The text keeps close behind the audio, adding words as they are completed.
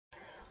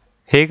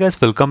Hey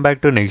guys, welcome back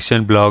to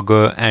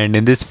NextGenBlogger, and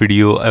in this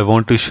video I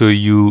want to show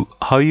you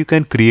how you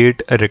can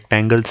create a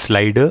rectangle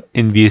slider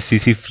in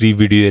VSDC Free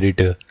Video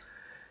Editor.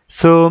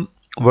 So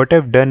what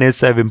I've done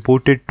is I've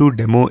imported two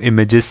demo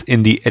images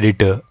in the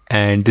editor,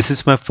 and this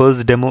is my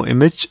first demo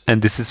image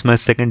and this is my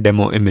second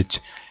demo image.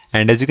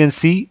 And as you can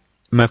see,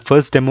 my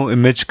first demo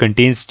image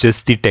contains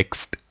just the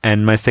text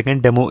and my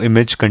second demo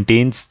image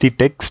contains the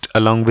text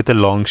along with a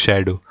long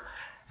shadow.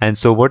 And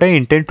so what I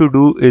intend to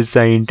do is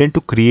I intend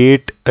to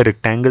create a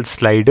rectangle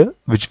slider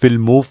which will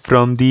move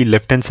from the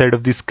left hand side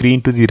of the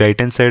screen to the right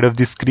hand side of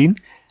the screen,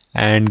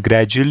 and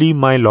gradually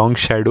my long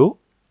shadow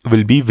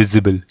will be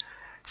visible.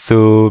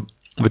 So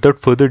without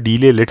further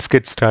delay, let's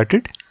get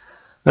started.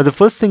 Now the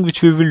first thing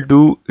which we will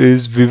do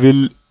is we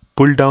will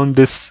pull down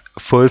this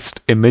first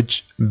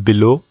image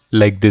below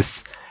like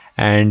this,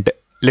 and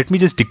let me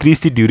just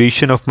decrease the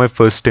duration of my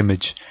first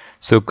image.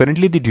 So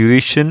currently the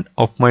duration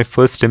of my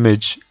first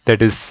image,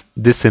 that is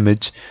this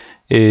image,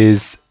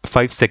 is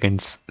 5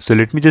 seconds. So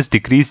let me just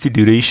decrease the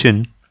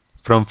duration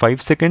from 5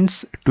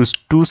 seconds to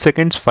 2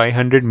 seconds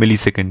 500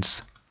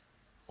 milliseconds.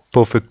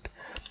 Perfect.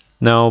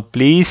 Now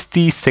place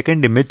the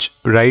second image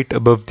right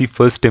above the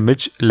first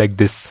image like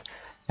this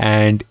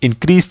and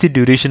increase the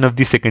duration of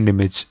the second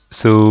image.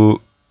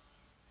 So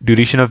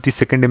duration of the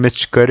second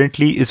image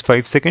currently is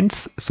 5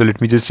 seconds. So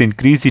let me just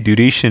increase the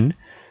duration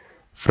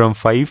from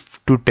 5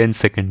 to 10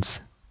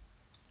 seconds.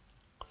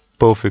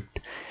 Perfect.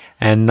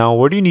 And now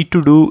what you need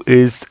to do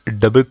is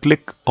double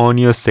click on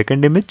your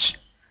second image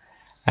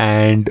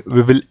and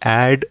we will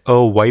add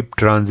a wipe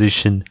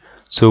transition.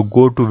 So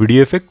go to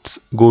video effects,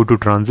 go to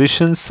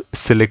transitions,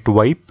 select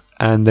wipe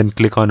and then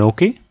click on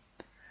OK.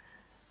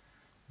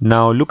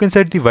 Now look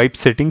inside the wipe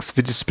settings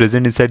which is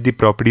present inside the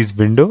properties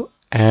window,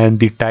 and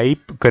the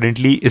type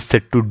currently is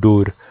set to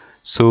door.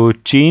 So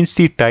change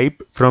the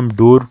type from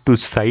door to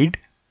side,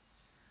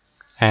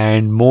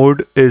 and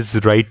mode is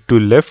right to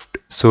left,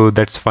 so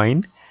that's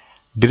fine.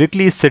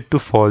 Directly is set to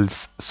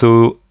false,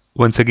 so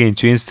once again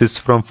change this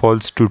from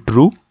false to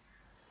true.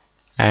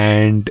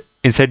 And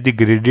inside the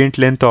gradient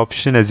length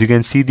option, as you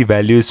can see, the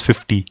value is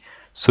 50,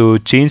 so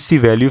change the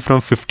value from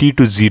 50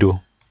 to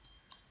 0.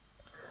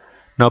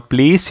 Now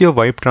place your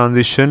wipe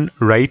transition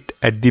right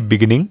at the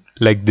beginning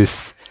like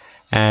this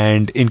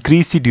and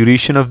increase the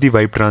duration of the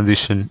wipe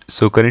transition.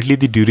 So currently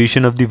the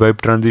duration of the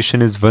wipe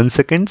transition is 1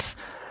 second.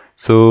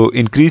 So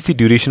increase the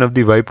duration of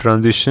the wipe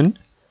transition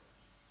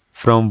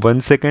from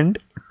 1 second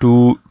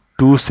to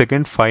 2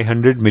 second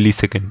 500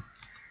 millisecond.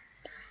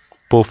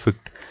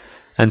 Perfect.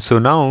 And so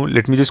now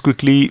let me just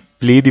quickly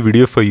play the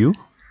video for you.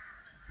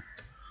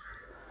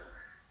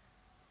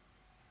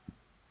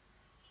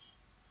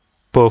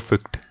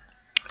 Perfect.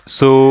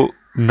 So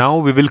now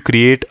we will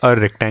create a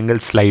rectangle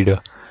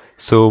slider.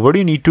 So what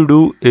you need to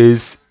do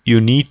is you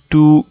need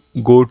to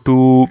go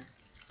to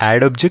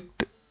add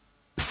object,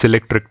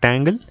 select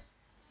rectangle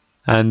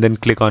and then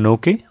click on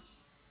OK.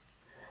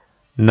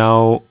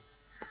 Now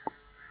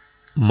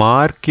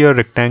mark your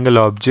rectangle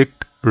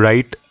object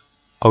right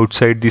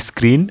outside the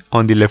screen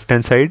on the left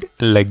hand side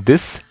like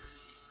this.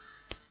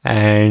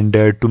 And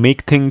to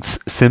make things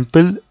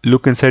simple,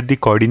 look inside the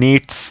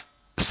coordinates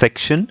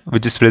section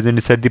which is present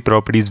inside the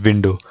properties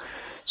window.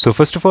 So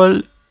first of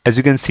all, as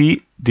you can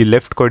see, the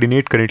left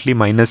coordinate currently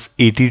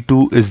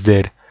 -82 is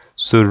there.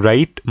 So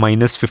write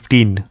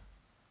 -15.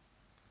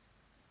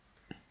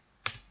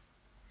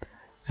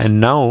 And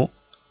now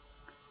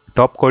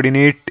top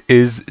coordinate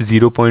is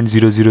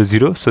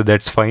 0.000, so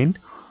that's fine.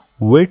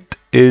 Width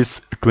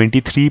is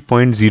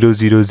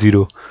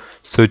 23.000.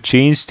 So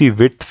change the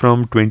width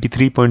from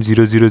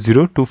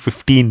 23.000 to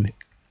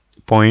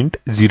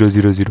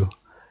 15.000.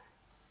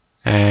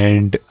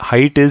 And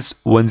height is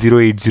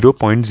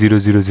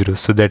 1080.000,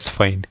 so that's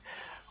fine.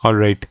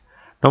 Alright,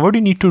 now what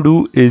you need to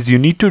do is you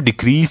need to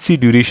decrease the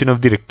duration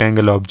of the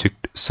rectangle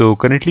object. So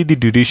currently the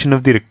duration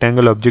of the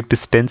rectangle object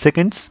is 10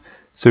 seconds.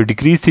 So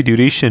decrease the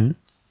duration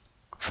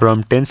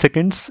from 10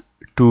 seconds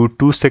to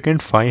 2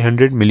 second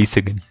 500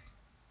 millisecond.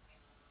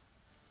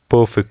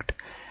 Perfect.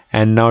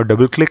 And now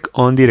double click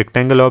on the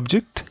rectangle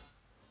object,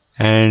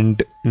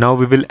 and now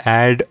we will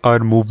add our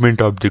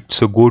movement object.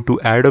 So go to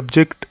add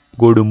object,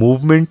 go to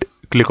movement,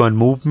 click on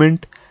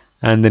movement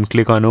and then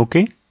click on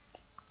OK.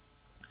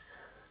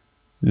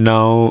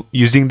 Now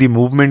using the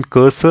movement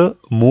cursor,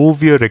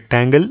 move your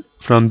rectangle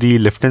from the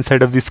left hand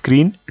side of the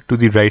screen to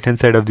the right hand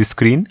side of the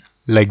screen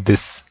like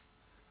this.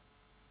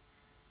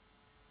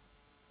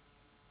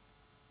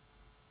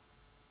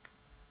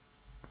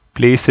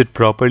 Place it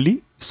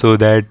properly so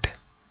that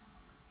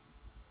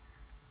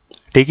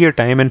take your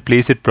time and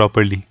place it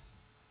properly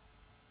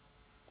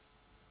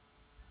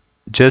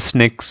just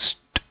next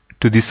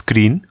to the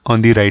screen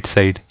on the right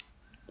side.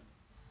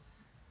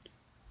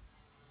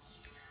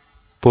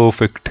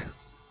 Perfect.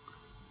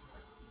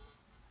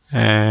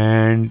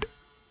 And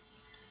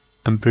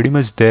I'm pretty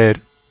much there.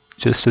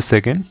 Just a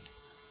second.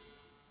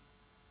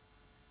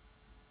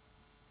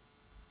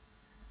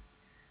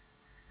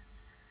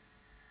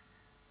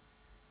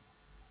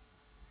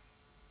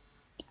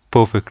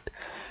 Perfect.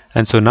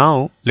 And so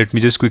now let me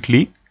just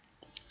quickly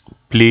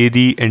play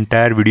the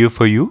entire video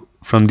for you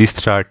from the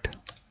start.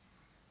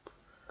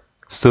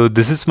 So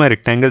this is my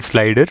rectangle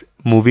slider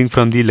moving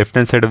from the left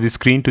hand side of the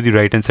screen to the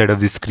right hand side of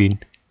the screen.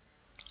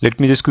 Let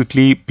me just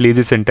quickly play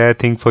this entire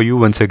thing for you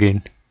once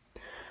again.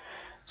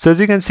 So as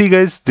you can see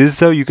guys, this is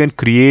how you can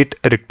create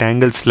a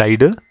rectangle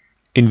slider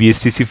in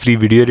VSDC Free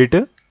Video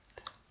Editor.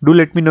 Do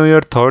let me know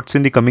your thoughts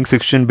in the comment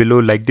section below,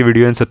 like the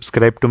video and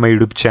subscribe to my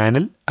YouTube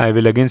channel. I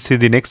will again see you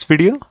in the next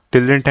video.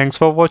 Till then, thanks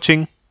for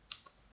watching.